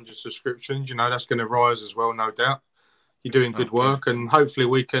 500 subscriptions. That's going to rise as well, no doubt. You're doing good work, and hopefully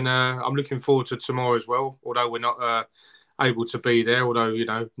we can. I'm looking forward to tomorrow as well. Although we're not able to be there,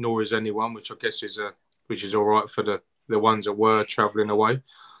 nor is anyone, which I guess is all right for the ones that were travelling away.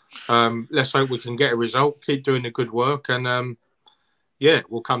 Let's hope we can get a result. Keep doing the good work, and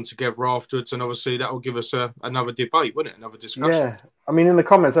we'll come together afterwards, and obviously that will give us another debate, wouldn't it? Another discussion. Yeah, I mean, in the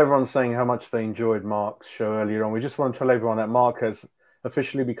comments, everyone's saying how much they enjoyed Mark's show earlier on. We just want to tell everyone that Mark has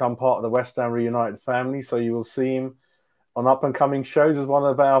officially become part of the West Ham Reunited family, so you will see him on up-and-coming shows as one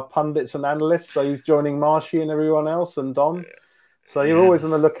of our pundits and analysts. So he's joining Marshy and everyone else and Don. So you're always on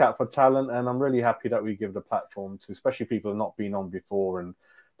the lookout for talent, and I'm really happy that we give the platform to, especially people who have not been on before, and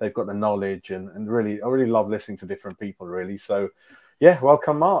they've got the knowledge, and really, I really love listening to different people, really. So,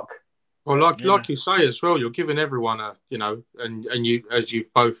 welcome, Mark. Well, like you say as well, you're giving everyone and you, as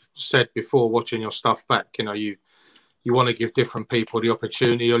you've both said before, watching your stuff back, you want to give different people the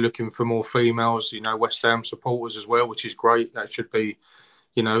opportunity. You're looking for more females, West Ham supporters as well, which is great. That should be,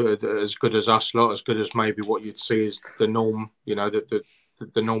 as good as us lot, as good as maybe what you'd see as the norm,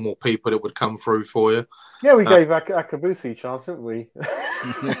 the normal people that would come through for you. Yeah, we gave Akabusi a chance, didn't we?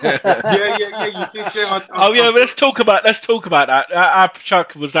 yeah, you did. Yeah, let's talk about that. Our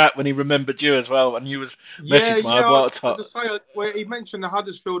Chuck was that when he remembered you as well, and you was messaging where he mentioned the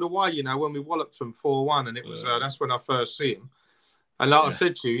Huddersfield away, when we walloped them 4-1, and it was that's when I first see him. And like I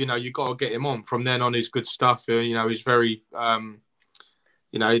said to you, you got to get him on. From then on, he's good stuff. He's very,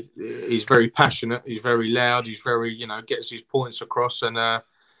 he's very passionate. He's very loud. He's very, gets his points across. And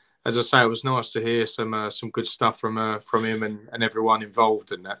as I say, it was nice to hear some good stuff from him and everyone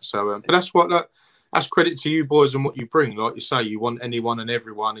involved in that. So, but that's credit to you boys and what you bring. Like you say, you want anyone and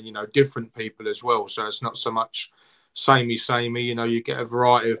everyone, and different people as well. So it's not so much samey. You get a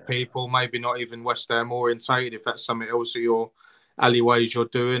variety of people. Maybe not even West Ham orientated, if that's something else that your alleyways you're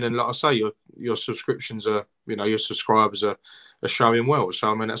doing. And like I say, your subscriptions are, your subscribers are showing well. So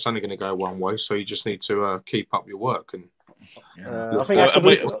I mean, that's only going to go one way. So you just need to keep up your work. And I think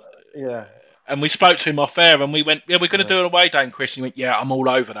and we spoke to him off air, and we went, we're going to do an away day. And Chris, he went, I'm all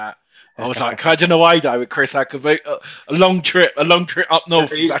over that. I was like, I don't away day with Chris Akabusi, a long trip up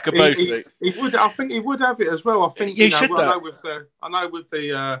north with Akabusi. He would. I think he would have it as well. I think I know with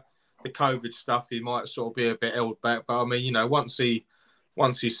the COVID stuff, he might sort of be a bit held back. But I mean, once he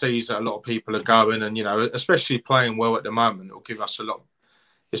sees that a lot of people are going, and especially playing well at the moment, it'll give us a lot.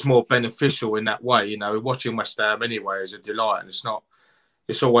 It's more beneficial in that way. Watching West Ham anyway is a delight, and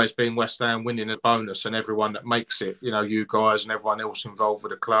it's always been West Ham winning as a bonus, and everyone that makes it, you guys and everyone else involved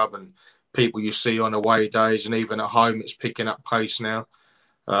with the club and people you see on away days, and even at home, it's picking up pace now.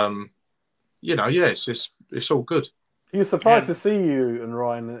 It's all good. He was surprised to see you and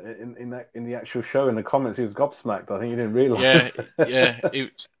Ryan in the actual show. In the comments, he was gobsmacked. I think he didn't realise.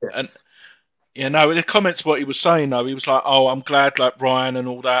 In the comments, what he was saying, though, he was like, "Oh, I'm glad, like Ryan and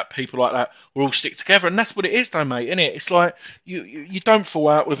all that, people like that, will all stick together." And that's what it is, though, mate, isn't it? It's like you don't fall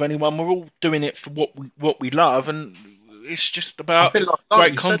out with anyone. We're all doing it for what we love, and it's just about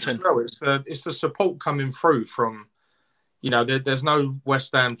great content. Well, it's the support coming through from. There's no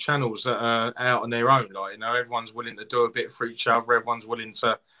West Ham channels that are out on their own. Everyone's willing to do a bit for each other. Everyone's willing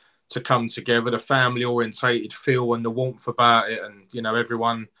to come together. The family-orientated feel and the warmth about it, and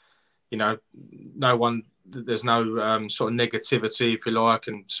everyone. No one. There's no sort of negativity, if you like,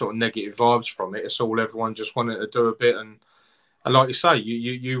 and sort of negative vibes from it. It's all everyone just wanting to do a bit, and like you say,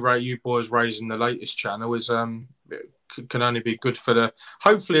 you boys raising the latest channel is can only be good for the.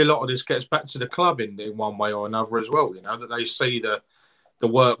 Hopefully, a lot of this gets back to the club in one way or another as well. You know, that they see the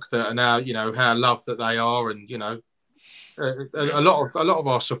work that are now, you know, how loved that they are, and you know, a lot of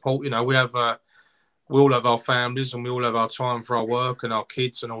our support. You know, we all have our families and we all have our time for our work and our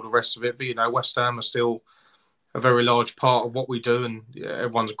kids and all the rest of it. But you know, West Ham are still a very large part of what we do, and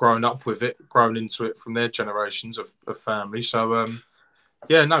everyone's grown up with it, grown into it from their generations of family. So,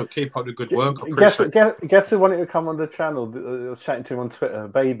 keep up the good work. Guess who wanted to come on the channel? I was chatting to him on Twitter.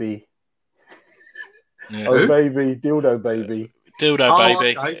 Baby. Yeah. Oh, baby. Dildo baby. Dildo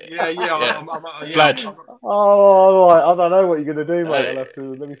baby. Okay. Yeah. Vlad. Oh, right. I don't know what you're going to do, mate. I'll have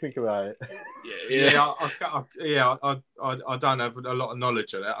to let me think about it. I don't have a lot of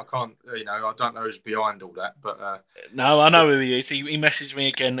knowledge of that. I can't, you know, I don't know who's behind all that. But no, I know who he is. He messaged me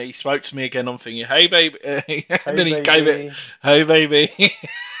again. He spoke to me again on thinking, "Hey, baby," and then he gave it, "Hey, baby."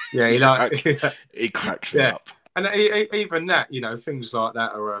 He cracks me up. And even that, you know, things like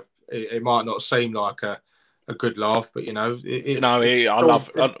that are. It might not seem like a good laugh, but you know, it is.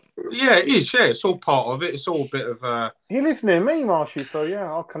 Yeah, it's all part of it. It's all a bit of. He lives near me, Marshy, so yeah,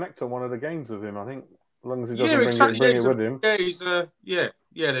 I'll connect on one of the games with him. I think as long as he doesn't bring it with him. Yeah,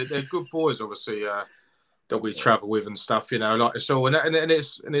 they're good boys, obviously. That we travel with and stuff, you know, like it's all and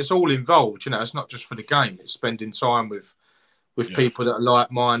it's all involved. You know, it's not just for the game. It's spending time with people that are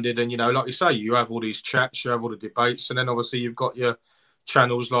like-minded, and you know, like you say, you have all these chats, you have all the debates, and then obviously you've got your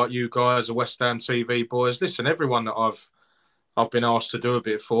channels like you guys, the West Ham TV boys. Listen, everyone that I've been asked to do a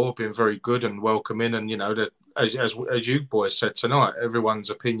bit for, been very good and welcoming, and you know that as you boys said tonight,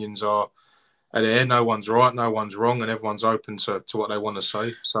 everyone's opinions are there. No one's right, no one's wrong, and everyone's open to what they want to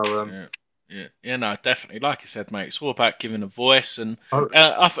say. So no, definitely. Like I said, mate, it's all about giving a voice, and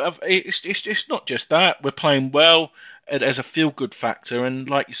it's not just that. We're playing well. There's a feel-good factor, and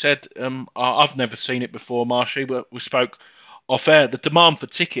like you said, I've never seen it before, Marshy, but we spoke off air. The demand for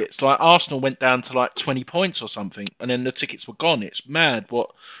tickets, like Arsenal went down to like 20 points or something, and then the tickets were gone. It's mad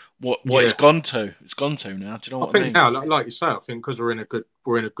what it's gone to. It's gone to now. Do you know what I mean? I think now, like you say, I think because we're in a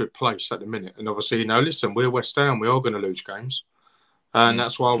good place at the minute, and obviously, you know, listen, we're West Ham. We are going to lose games, and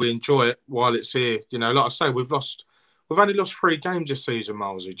that's why we enjoy it while it's here. You know, like I say, we've only lost 3 games this season,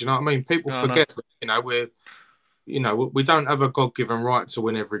 Milesy. Do you know what I mean? People forget that, you know, we don't have a God-given right to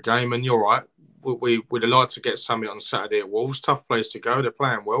win every game, and you're right. We'd like to get something on Saturday at Wolves. Tough place to go. They're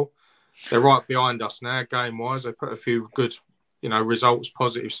playing well. They're right behind us now, game-wise. They put a few good, you know, results,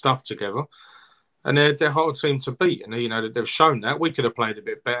 positive stuff together. And they're a hard team to beat. And, you know, they've shown that. We could have played a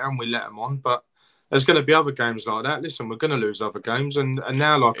bit better and we let them on. But there's going to be other games like that. Listen, we're going to lose other games. And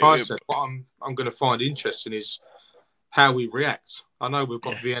now, like I said, what I'm going to find interesting is how we react. I know we've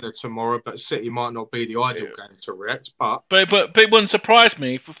got Vienna tomorrow, but City might not be the ideal game to react. But it wouldn't surprise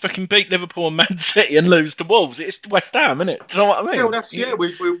me if we fucking beat Liverpool and Man City and lose to Wolves. It's West Ham, isn't it? Do you know what I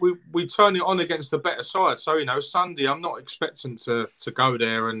mean? We turn it on against the better side. So, you know, Sunday, I'm not expecting to go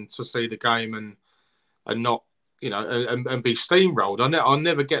there and to see the game and not, you know, and be steamrolled. I'll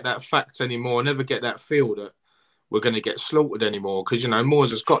never get that fact anymore. I never get that feel that we're going to get slaughtered anymore, because, you know,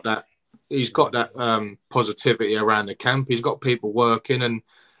 Moores has got that. He's got that positivity around the camp. He's got people working, and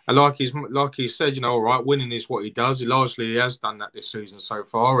like he said, you know, all right, winning is what he does. He has done that this season so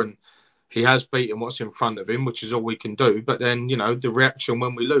far, and he has beaten what's in front of him, which is all we can do. But then, you know, the reaction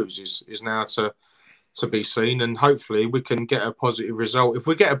when we lose is now to be seen, and hopefully we can get a positive result. If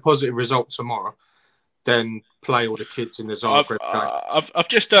we get a positive result tomorrow, then play all the kids in the Zagreb game. I've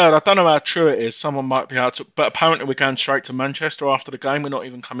just heard, I don't know how true it is, someone might be able to, but apparently we're going straight to Manchester after the game. We're not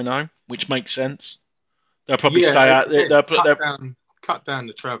even coming home, which makes sense. They'll probably stay out. Cut down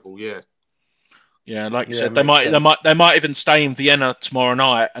the travel, Yeah, like you said, they might even stay in Vienna tomorrow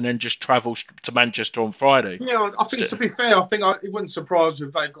night and then just travel to Manchester on Friday. Yeah, I think to be fair, it wouldn't surprise me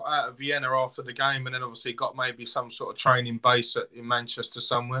if they got out of Vienna after the game and then obviously got maybe some sort of training base in Manchester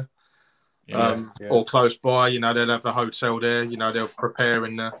somewhere. Or close by, you know, they'll have a hotel there, you know, they'll prepare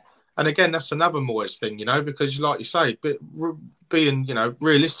and again, that's another Moyes thing, you know, because like you say, being, you know,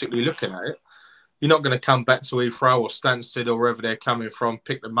 realistically looking at it, you're not going to come back to Heathrow or Stansted or wherever they're coming from,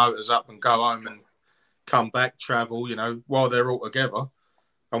 pick the motors up and go home and come back, travel, you know, while they're all together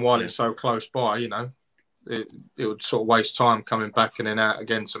and while it's so close by, you know, it would sort of waste time coming back and then out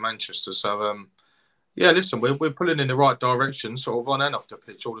again to Manchester. So, listen, we're pulling in the right direction, sort of on and off the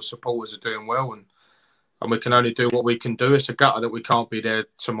pitch. All the supporters are doing well, and we can only do what we can do. It's a gutter that we can't be there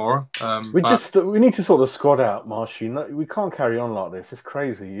tomorrow. We need to sort the squad out, Marshy. No, we can't carry on like this. It's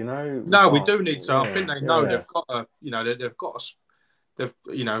crazy, you know. No, we do need to. I think they know they've got to. You know, they've got to.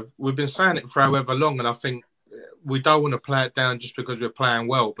 You know, we've been saying it for however long, and I think we don't want to play it down just because we're playing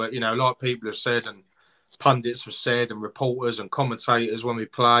well. But you know, like people have said, and pundits have said and reporters and commentators when we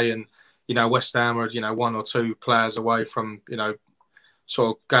play, and West Ham are one or two players away from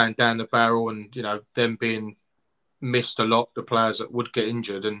sort of going down the barrel, and them being missed a lot, the players that would get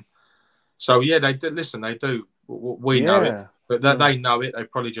injured. And so yeah, they do. Listen, they do. We know it, but they know it. They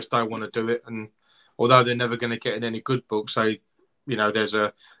probably just don't want to do it. And although they're never going to get in any good books, there's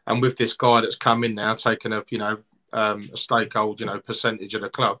and with this guy that's come in now, taking a stakehold percentage of the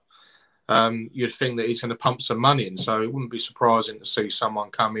club, you'd think that he's going to pump some money in. So it wouldn't be surprising to see someone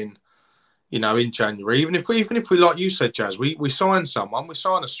come in, in January. Even if we, like you said, Jazz, we sign someone, we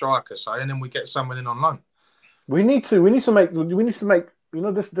sign a striker, say, and then we get someone in on loan. We need to make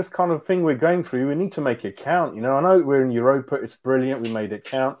this kind of thing we're going through. We need to make it count. I know we're in Europa. It's brilliant. We made it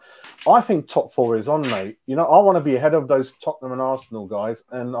count. I think top four is on, mate. I want to be ahead of those Tottenham and Arsenal guys,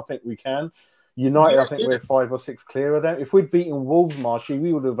 and I think we can. United, I think we're 5 or 6 clear of them. If we'd beaten Wolves, Marshy,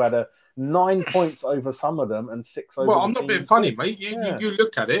 we would have had 9 points over some of them and 6 over. Well, I'm not being funny, mate. You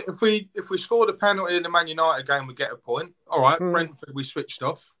look at it. If we scored a penalty in the Man United game, we get a point. All right, Brentford, we switched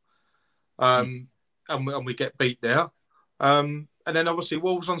off, and we get beat there. And then obviously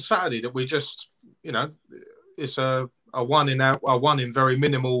Wolves on Saturday, that we just, it's a one in very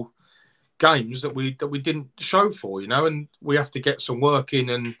minimal games that we didn't show for, and we have to get some work in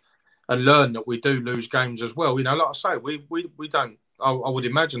and learn that we do lose games as well. Like I say, we don't. I would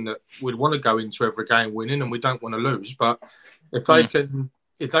imagine that we'd want to go into every game winning, and we don't want to lose. But if they can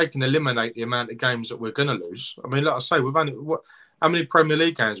eliminate the amount of games that we're going to lose, I mean, like I say, we've only how many Premier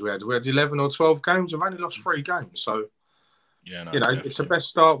League games we had? We had 11 or 12 games. We've only lost 3 games, so. Yeah, no, it's the best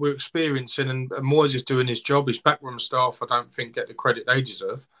start we're experiencing, and Moyes is doing his job. His backroom staff, I don't think, get the credit they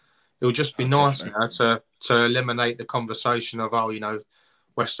deserve. It would just be nice now to eliminate the conversation of,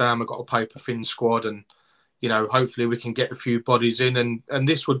 West Ham have got a paper-thin squad, and, hopefully we can get a few bodies in, and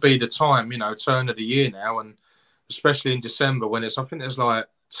this would be the time, turn of the year now, and especially in December when I think there's like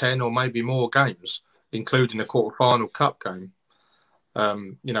 10 or maybe more games, including the quarter-final cup game.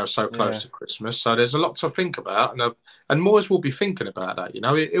 So close to Christmas. So there's a lot to think about, and Moyes will be thinking about that.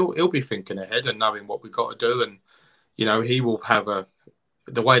 He'll be thinking ahead and knowing what we've got to do, and he will have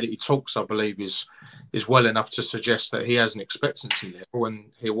the way that he talks, I believe, is well enough to suggest that he has an expectancy level, and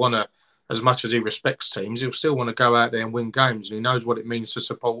he'll want to, as much as he respects teams, he'll still want to go out there and win games, and he knows what it means to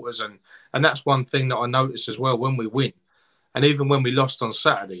supporters, and that's one thing that I noticed as well when we win. And even when we lost on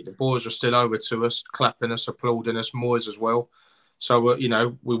Saturday, the boys were still over to us, clapping us, applauding us, Moyes as well. So,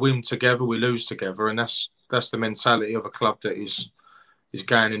 we win together, we lose together, and that's the mentality of a club that is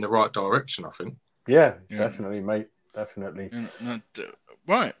going in the right direction, I think. Yeah, definitely, mate. Definitely.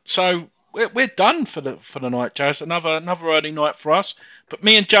 Right. So we're done for the night, Jazz. Another early night for us. But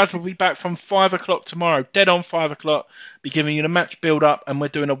me and Jazz will be back from 5 o'clock tomorrow. Dead on 5 o'clock. Be giving you the match build up, and we're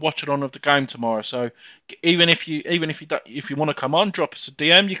doing a watch along of the game tomorrow. So even if you want to come on, drop us a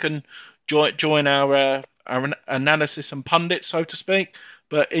DM. You can join our analysis and pundits, so to speak,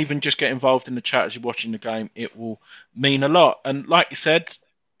 but even just get involved in the chat as you're watching the game, it will mean a lot. And like you said,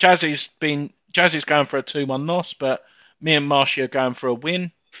 Jazzy's going for a 2-1 loss, but me and Marshy are going for a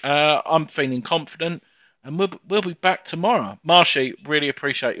win. I'm feeling confident, and we'll be back tomorrow. Marshy, really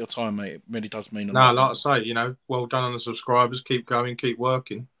appreciate your time, mate. It really does mean a lot. Like I say, well done on the subscribers. Keep going, keep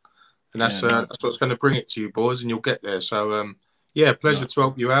working, and that's what's going to bring it to you, boys, and you'll get there. So pleasure to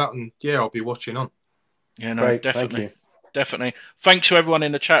help you out, and I'll be watching on. Yeah, no, great. Definitely. Thanks to everyone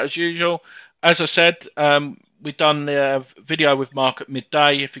in the chat as usual. As I said, we've done the video with Mark at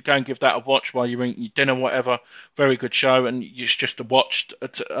midday. If you go and give that a watch while you're eating your dinner, whatever, very good show. And it's just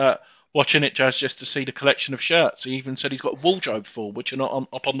watching it, Jazz, just to see the collection of shirts. He even said he's got a wardrobe full, which are not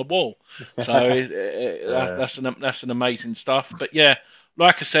up on the wall. So that's an amazing stuff. But yeah,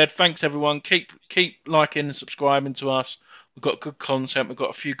 like I said, thanks everyone. Keep liking and subscribing to us. We've got good content. We've got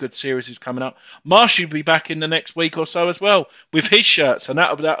a few good series coming up. Marshy will be back in the next week or so as well with his shirts, and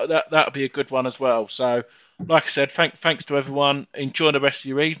that'll be a good one as well. So, like I said, thanks to everyone. Enjoy the rest of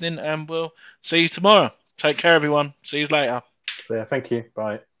your evening, and we'll see you tomorrow. Take care, everyone. See you later. Yeah, thank you.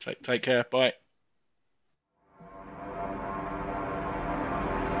 Bye. Take care. Bye.